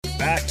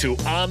back to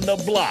On the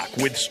Block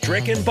with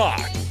Strick and Bach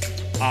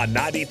on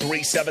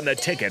 93.7 The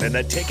Ticket and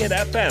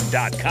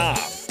theticketfm.com.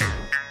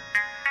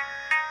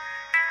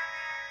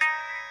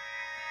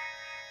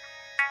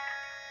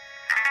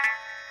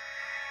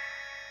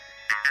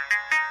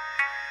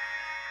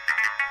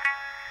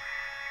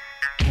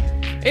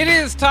 It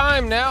is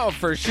time now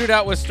for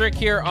Shootout with Strick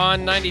here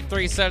on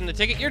 93.7 The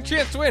Ticket. Your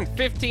chance to win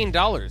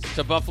 $15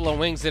 to Buffalo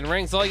Wings and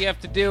Rings. All you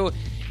have to do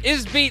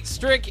is beat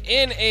Strick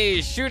in a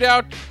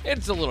shootout.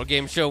 It's a little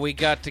game show we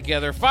got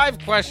together. 5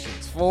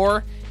 questions,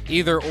 4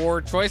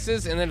 either-or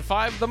choices, and then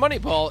 5 the money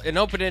ball, an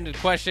open-ended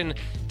question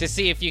to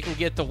see if you can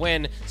get the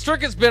win.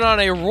 Strick has been on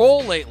a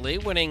roll lately,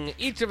 winning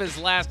each of his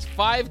last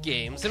 5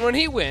 games, and when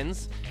he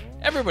wins,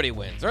 everybody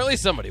wins, or at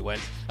least somebody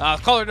wins.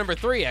 Caller number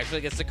 3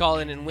 actually gets to call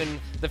in and win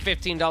the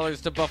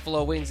 $15 to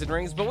Buffalo Wings and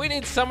Rings, but we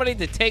need somebody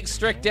to take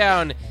Strick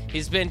down.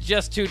 He's been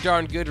just too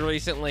darn good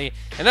recently,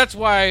 and that's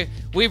why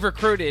we've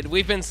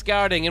been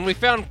scouting, and we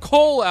found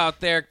Cole out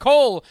there.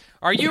 Cole,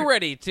 are you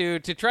ready to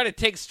try to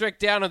take Strick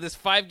down on this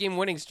 5-game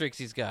winning streaks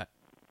he's got?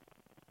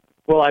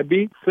 Well, I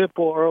beat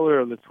Sipple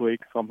earlier this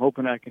week, so I'm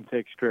hoping I can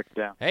take Strick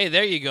down. Hey,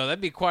 there you go.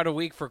 That'd be quite a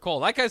week for Cole.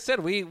 Like I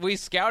said, we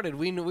scouted.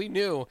 We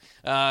knew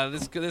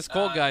this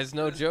Cole guy's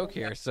no joke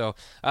here. So,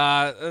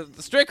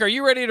 Strick, are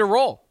you ready to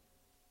roll?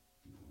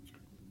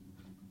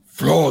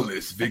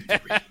 Flawless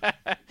victory.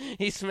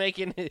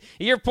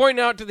 You're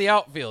pointing out to the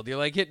outfield. You're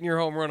like hitting your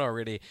home run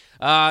already.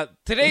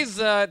 Today's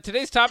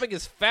topic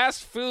is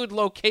fast food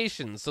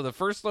locations. So the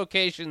first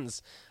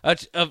locations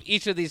of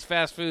each of these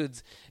fast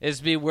foods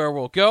is where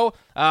we'll go.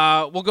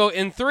 We'll go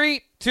in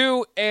 3,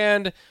 2,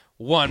 and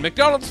 1.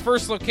 McDonald's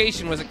first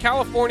location, was it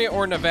California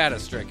or Nevada,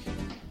 Strick?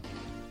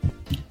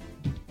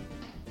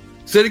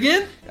 Say it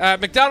again?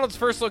 McDonald's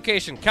first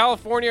location,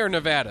 California or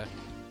Nevada?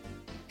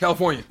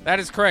 California. That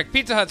is correct.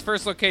 Pizza Hut's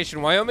first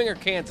location, Wyoming or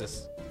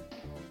Kansas?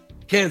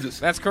 Kansas.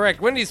 That's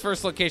correct. Wendy's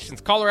first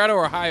locations, Colorado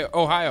or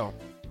Ohio?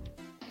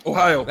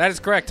 Ohio. That is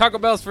correct. Taco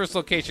Bell's first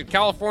location,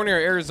 California or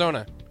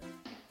Arizona?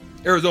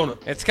 Arizona.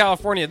 It's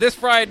California. This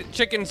fried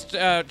chicken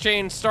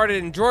chain started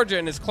in Georgia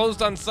and is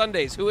closed on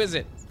Sundays. Who is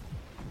it?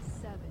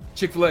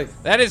 Chick-fil-A.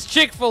 That is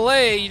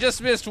Chick-fil-A. You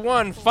just missed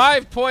one.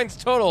 5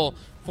 points total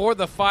for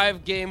the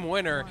 5-game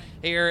winner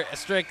here,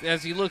 Strick,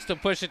 as he looks to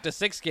push it to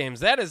 6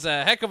 games. That is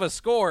a heck of a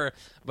score,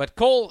 but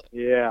Cole,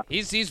 yeah,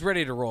 he's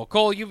ready to roll.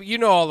 Cole, you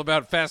know all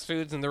about fast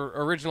foods and their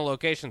original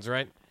locations,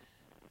 right?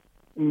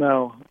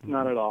 No,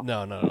 not at all.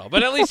 No, not at all.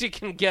 But at least you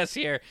can guess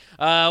here.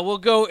 We'll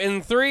go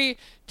in 3,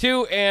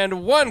 2,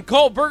 and 1.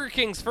 Cole, Burger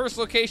King's first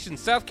location,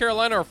 South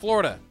Carolina or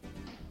Florida?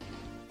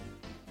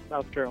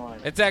 South Carolina.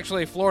 It's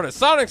actually Florida.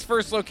 Sonic's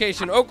first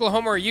location,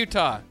 Oklahoma or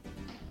Utah?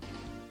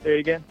 Say it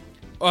again.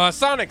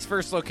 Sonic's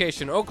first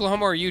location,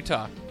 Oklahoma or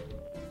Utah?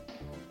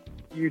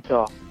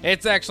 Utah.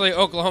 It's actually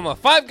Oklahoma.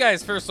 Five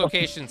Guys' first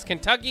locations,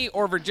 Kentucky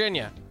or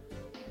Virginia?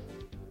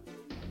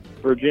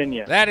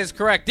 Virginia. That is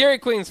correct. Dairy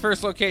Queen's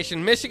first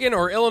location, Michigan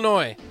or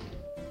Illinois?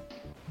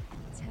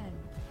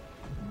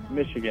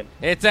 Michigan.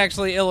 It's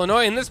actually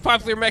Illinois. And this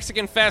popular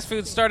Mexican fast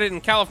food started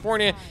in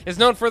California is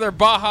known for their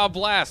Baja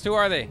Blast. Who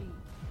are they?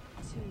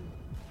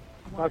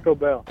 Taco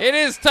Bell. It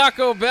is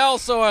Taco Bell,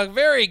 so a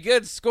very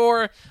good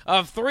score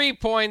of 3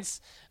 points.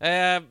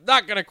 Not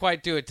going to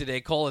quite do it today.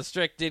 Cole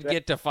Strick did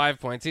get to 5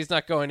 points. He's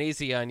not going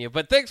easy on you.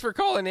 But thanks for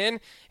calling in.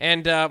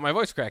 And my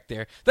voice cracked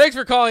there. Thanks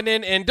for calling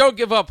in, and don't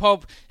give up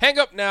hope. Hang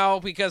up now,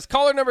 because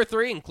caller number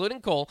 3, including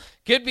Cole,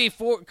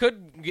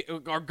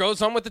 goes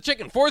home with the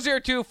chicken.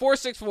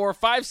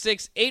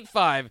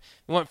 402-464-5685.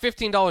 We want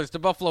 $15 to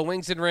Buffalo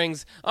Wings and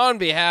Rings on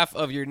behalf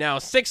of your now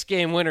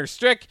 6-game winner,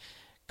 Strick.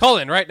 Call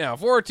in right now,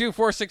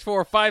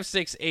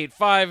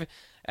 402-464-5685,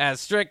 as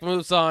Strick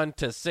moves on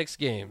to 6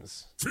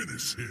 games.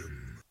 Finish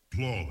him.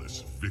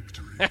 Flawless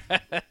victory.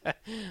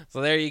 So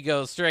there you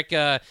go, Strick.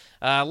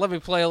 Let me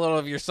play a little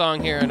of your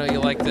song here. I know you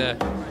like to.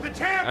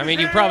 I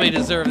mean, you probably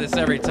deserve this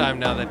every time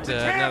now that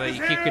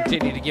you keep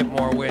continuing to get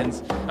more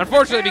wins.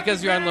 Unfortunately,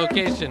 because you're on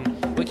location,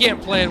 we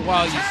can't play it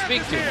while you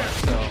speak too much.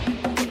 So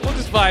we'll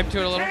just vibe to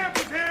it a little.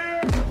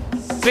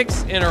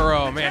 6 in a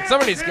row, man.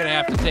 Somebody's gonna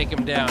have to take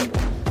him down.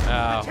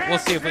 We'll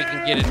see if we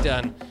can get it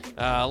done.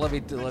 Let me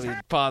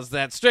pause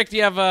that. Strick, do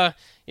you have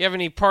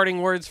any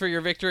parting words for your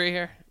victory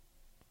here?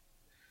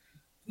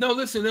 No,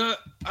 listen. I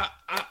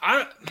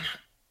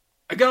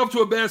got off to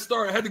a bad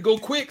start. I had to go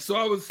quick, so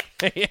I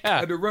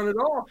had to run it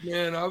off,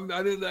 man. I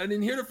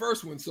didn't hear the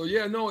first one, so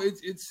yeah, no,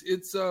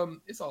 it's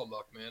all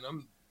luck, man.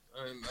 I'm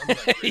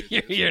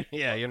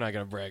you're not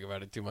gonna brag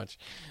about it too much.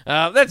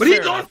 But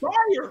he's on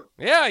fire.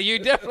 Yeah, you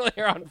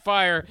definitely are on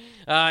fire,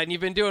 and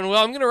you've been doing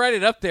well. I'm gonna write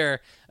it up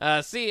there.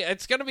 See,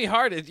 it's gonna be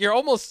hard. You're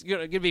almost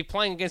gonna be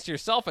playing against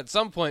yourself at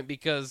some point,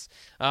 because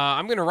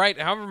I'm gonna write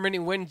however many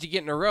wins you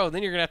get in a row.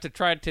 Then you're gonna have to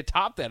try to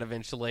top that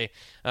eventually,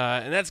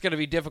 and that's gonna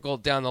be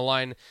difficult down the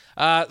line.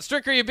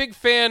 Strick, are you a big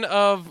fan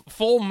of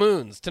full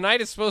moons? Tonight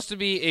is supposed to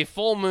be a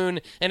full moon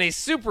and a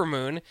super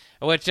moon,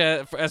 which,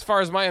 as far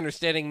as my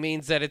understanding,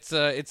 means that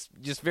it's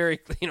it's just very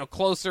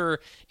closer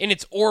in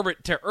its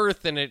orbit to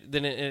Earth than at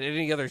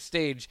any other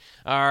stage.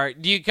 Do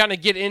you kind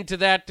of get into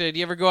that? Do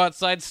you ever go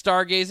outside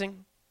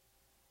stargazing?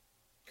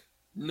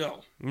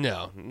 No,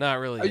 not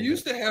really. I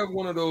used to have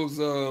one of those.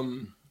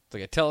 It's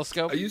like a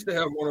telescope. I used to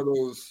have one of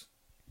those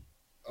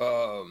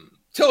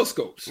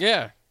telescopes.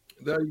 Yeah,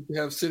 that I used to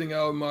have sitting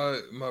out of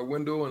my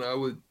window, and I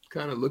would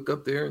kind of look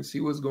up there and see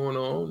what's going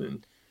on,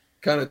 and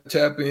kind of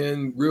tap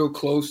in real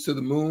close to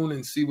the moon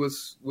and see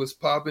what's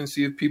popping,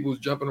 see if people's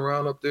jumping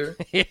around up there.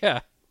 Yeah.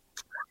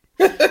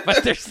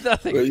 But there's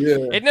nothing. But yeah.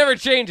 It never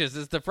changes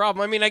is the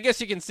problem. I mean, I guess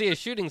you can see a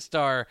shooting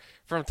star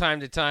from time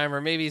to time, or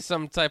maybe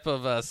some type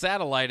of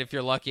satellite if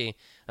you're lucky.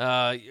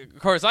 Of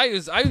course, I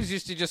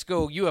used to just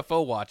go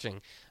UFO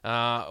watching,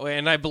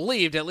 and I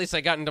believed, at least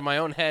I got into my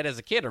own head as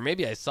a kid, or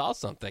maybe I saw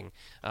something.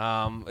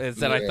 I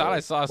thought I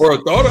saw something.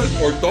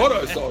 Or thought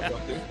I saw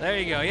something. There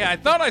you go. Yeah, I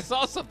thought I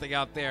saw something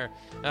out there.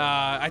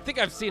 I think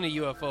I've seen a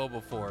UFO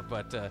before,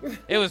 but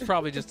it was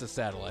probably just a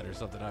satellite or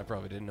something. I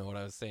probably didn't know what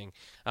I was seeing.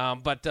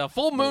 But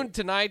full moon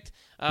tonight,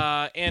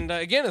 and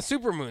again, a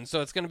super moon,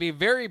 so it's going to be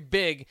very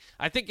big.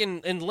 I think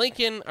in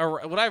Lincoln,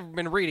 or what I've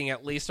been reading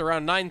at least,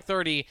 around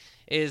 9:30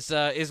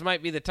 is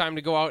might be the time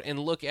to go out and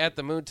look at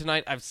the moon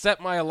tonight. I've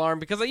set my alarm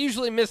because I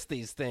usually miss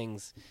these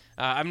things.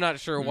 I'm not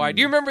sure why.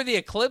 Do you remember the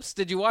eclipse?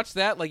 Did you watch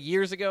that like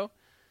years ago?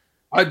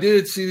 I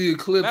did see the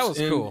eclipse. That was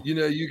cool.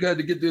 You had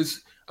to get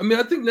this. I mean,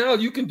 I think now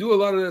you can do a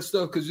lot of that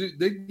stuff because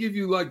they give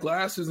you like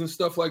glasses and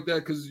stuff like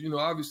that because,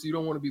 obviously you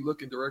don't want to be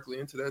looking directly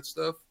into that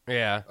stuff.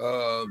 Yeah.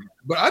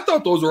 But I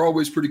thought those were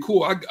always pretty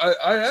cool.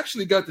 I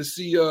actually got to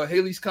see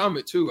Halley's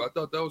Comet too. I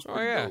thought that was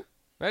pretty dope.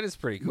 That is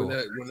pretty cool.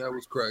 When that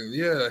was cracking.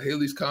 Yeah,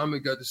 Halley's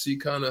Comet, got to see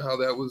kind of how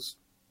that was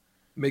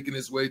making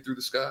its way through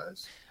the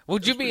skies.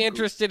 Would you be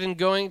interested in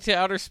going to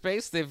outer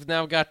space? They've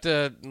now got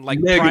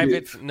Negative.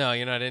 private. No,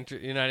 you're not into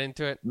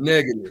it.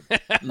 Negative,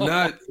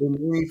 not in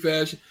any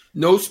fashion.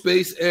 No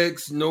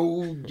SpaceX,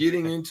 no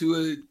getting into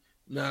it.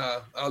 Nah,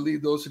 I'll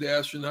leave those to the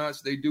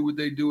astronauts. They do what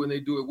they do, and they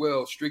do it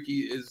well.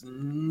 Stricky is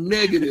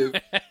negative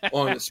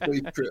on a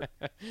space trip.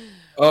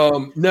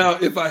 Now,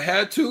 if I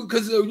had to,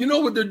 because you know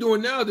what they're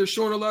doing now, they're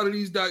showing a lot of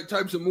these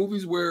types of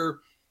movies where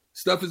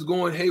stuff is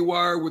going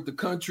haywire with the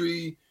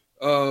country.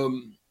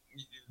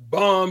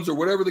 Bombs or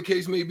whatever the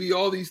case may be,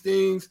 all these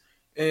things,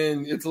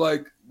 and it's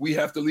like we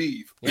have to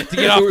leave. You have to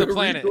get off the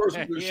planet.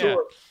 Yeah.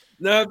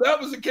 Now, if that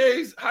was the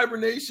case,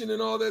 hibernation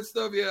and all that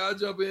stuff, yeah, I'll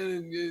jump in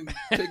and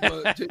take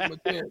my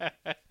chance.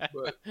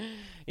 But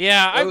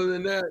other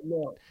than that,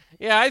 no.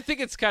 Yeah, I think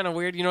it's kind of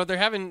weird.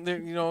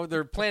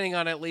 They're planning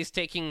on at least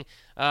taking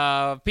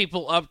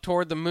people up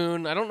toward the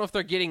moon. I don't know if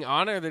they're getting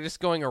on it or they're just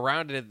going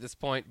around it at this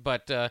point.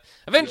 But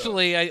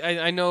eventually,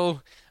 I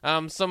know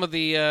some of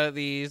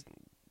the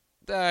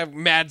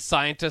mad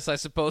scientists, I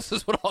suppose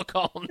is what I'll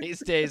call them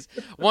these days,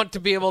 want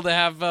to be able to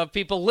have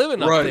people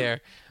living up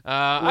there.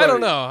 I don't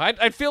know.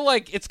 I feel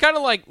like it's kind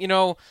of like,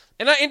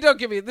 and don't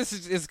give me, this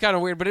is kind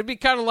of weird, but it'd be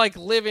kind of like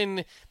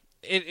living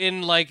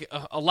in like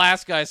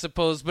Alaska, I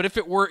suppose, but if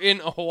it were in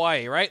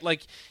Hawaii, right?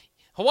 Like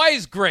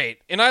Hawaii's great,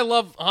 and I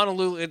love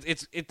Honolulu.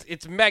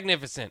 It's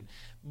magnificent.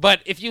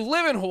 But if you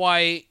live in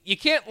Hawaii, you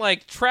can't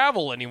like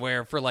travel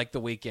anywhere for like the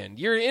weekend.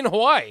 You're in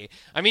Hawaii.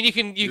 I mean, you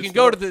can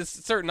go to the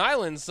certain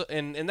islands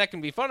and that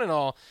can be fun and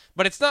all.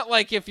 But it's not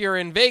like if you're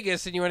in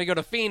Vegas and you want to go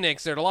to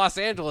Phoenix or to Los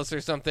Angeles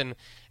or something.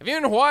 If you're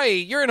in Hawaii,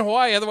 you're in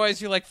Hawaii.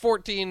 Otherwise, you're like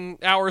 14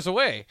 hours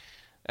away.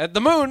 At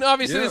the moon,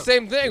 obviously the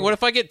same thing. What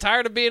if I get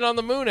tired of being on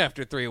the moon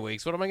after 3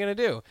 weeks? What am I going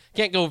to do?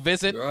 Can't go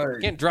visit. Right.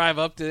 Can't drive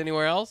up to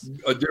anywhere else.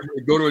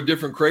 Go to a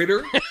different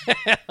crater.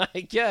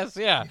 I guess,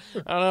 yeah.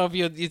 I don't know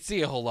if you'd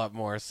see a whole lot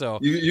more. So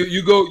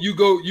you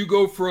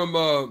go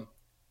from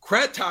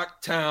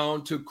Cratok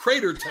Town to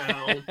Crater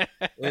Town,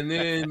 and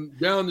then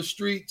down the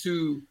street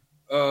to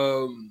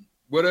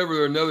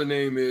whatever another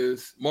name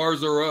is,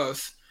 Mars or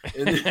Us.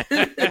 And then,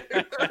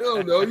 I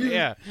don't know.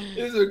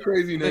 These are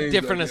crazy names. The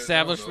different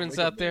establishments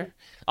out there.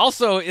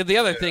 Also, the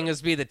other thing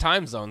is the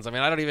time zones. I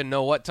mean, I don't even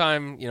know what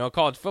time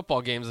college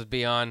football games would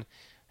be on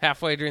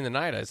halfway during the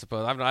night, I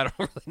suppose. I don't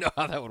really know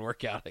how that would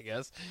work out, I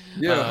guess.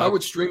 Yeah, how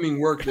would streaming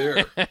work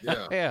there?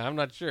 Yeah. Yeah, I'm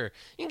not sure.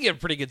 You can get a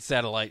pretty good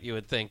satellite, you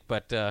would think.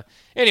 But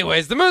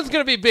anyways, the moon's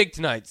going to be big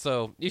tonight,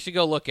 so you should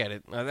go look at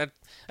it.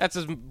 That's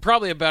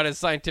probably about as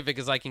scientific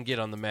as I can get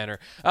on the matter.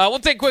 We'll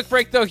take a quick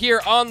break, though,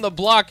 here on The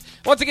Block.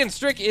 Once again,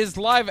 Strick is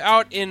live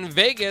out in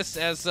Vegas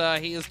as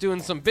he is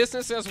doing some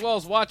business as well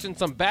as watching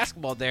some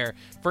basketball there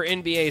for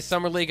NBA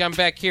Summer League. I'm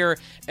back here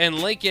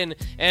in Lincoln,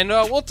 and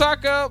we'll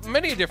talk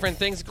many different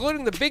things,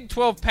 including the Big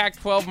 12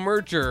 Pac-12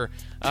 merger.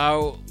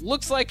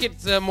 Looks like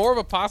it's more of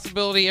a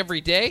possibility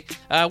every day.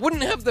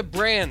 Wouldn't have the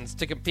brands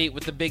to compete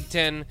with the Big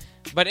Ten,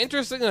 but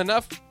interestingly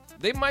enough,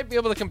 they might be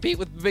able to compete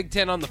with the Big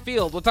Ten on the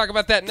field. We'll talk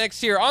about that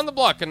next here on The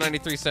Block on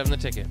 93.7 The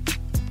Ticket.